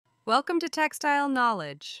Welcome to Textile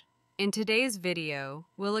Knowledge. In today's video,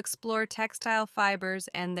 we'll explore textile fibers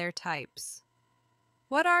and their types.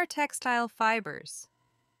 What are textile fibers?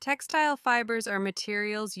 Textile fibers are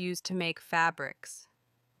materials used to make fabrics.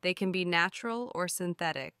 They can be natural or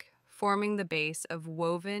synthetic, forming the base of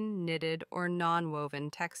woven, knitted, or non-woven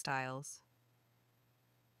textiles.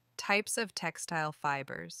 Types of textile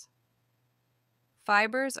fibers.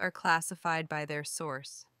 Fibers are classified by their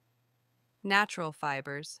source. Natural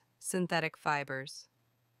fibers, synthetic fibers.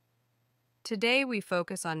 Today we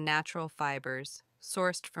focus on natural fibers,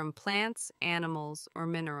 sourced from plants, animals, or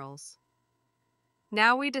minerals.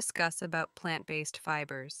 Now we discuss about plant-based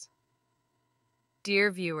fibers.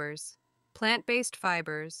 Dear viewers, plant-based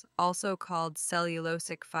fibers, also called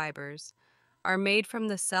cellulosic fibers, are made from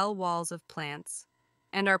the cell walls of plants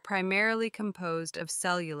and are primarily composed of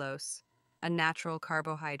cellulose, a natural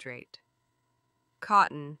carbohydrate.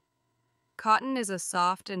 Cotton. Cotton is a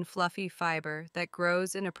soft and fluffy fiber that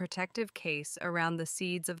grows in a protective case around the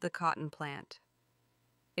seeds of the cotton plant.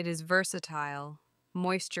 It is versatile,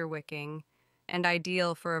 moisture-wicking, and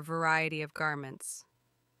ideal for a variety of garments.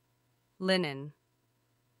 Linen.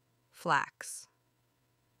 Flax.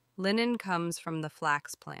 Linen comes from the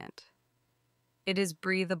flax plant. It is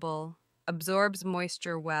breathable, absorbs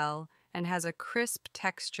moisture well, and has a crisp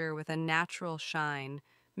texture with a natural shine,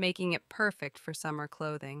 making it perfect for summer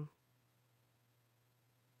clothing.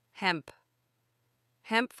 Hemp.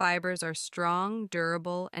 Hemp fibers are strong,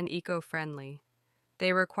 durable, and eco-friendly.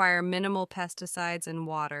 They require minimal pesticides and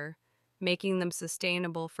water, making them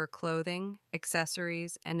sustainable for clothing,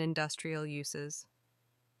 accessories, and industrial uses.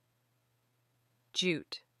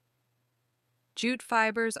 Jute. Jute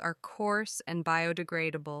fibers are coarse and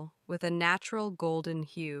biodegradable, with a natural golden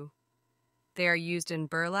hue. They are used in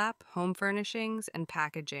burlap, home furnishings, and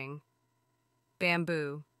packaging.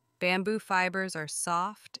 Bamboo. Bamboo fibers are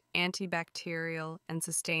soft, antibacterial, and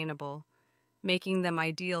sustainable, making them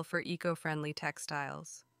ideal for eco-friendly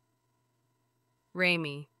textiles.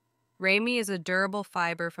 Rami. Rami is a durable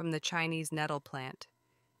fiber from the Chinese nettle plant.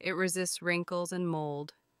 It resists wrinkles and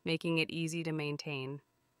mold, making it easy to maintain.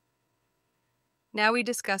 Now we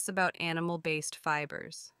discuss about animal-based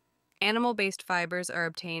fibers. Animal-based fibers are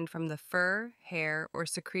obtained from the fur, hair, or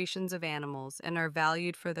secretions of animals and are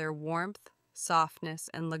valued for their warmth, softness,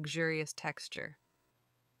 and luxurious texture.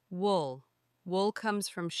 Wool. Wool comes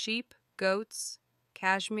from sheep, goats,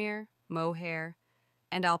 cashmere, mohair,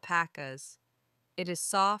 and alpacas. It is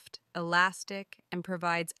soft, elastic, and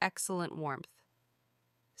provides excellent warmth.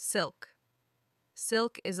 Silk.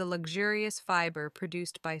 Silk is a luxurious fiber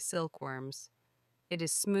produced by silkworms. It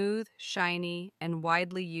is smooth, shiny, and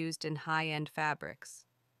widely used in high-end fabrics.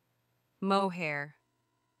 Mohair.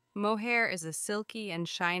 Mohair is a silky and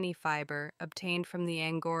shiny fiber obtained from the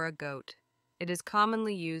Angora goat. It is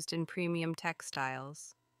commonly used in premium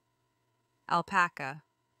textiles. Alpaca.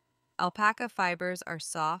 Alpaca fibers are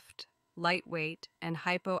soft, lightweight, and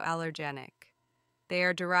hypoallergenic. They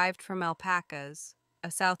are derived from alpacas,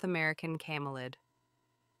 a South American camelid.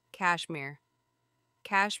 Cashmere.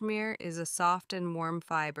 Cashmere is a soft and warm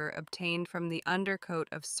fiber obtained from the undercoat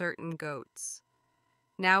of certain goats.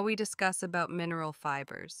 Now we discuss about mineral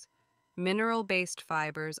fibers. Mineral-based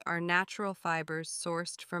fibers are natural fibers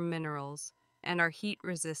sourced from minerals and are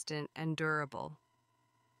heat-resistant and durable.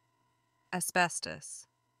 Asbestos.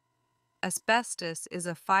 Asbestos is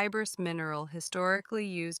a fibrous mineral historically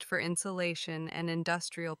used for insulation and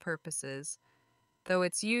industrial purposes, though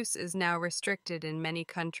its use is now restricted in many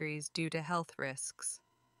countries due to health risks.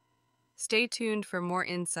 Stay tuned for more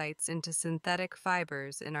insights into synthetic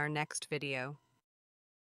fibers in our next video.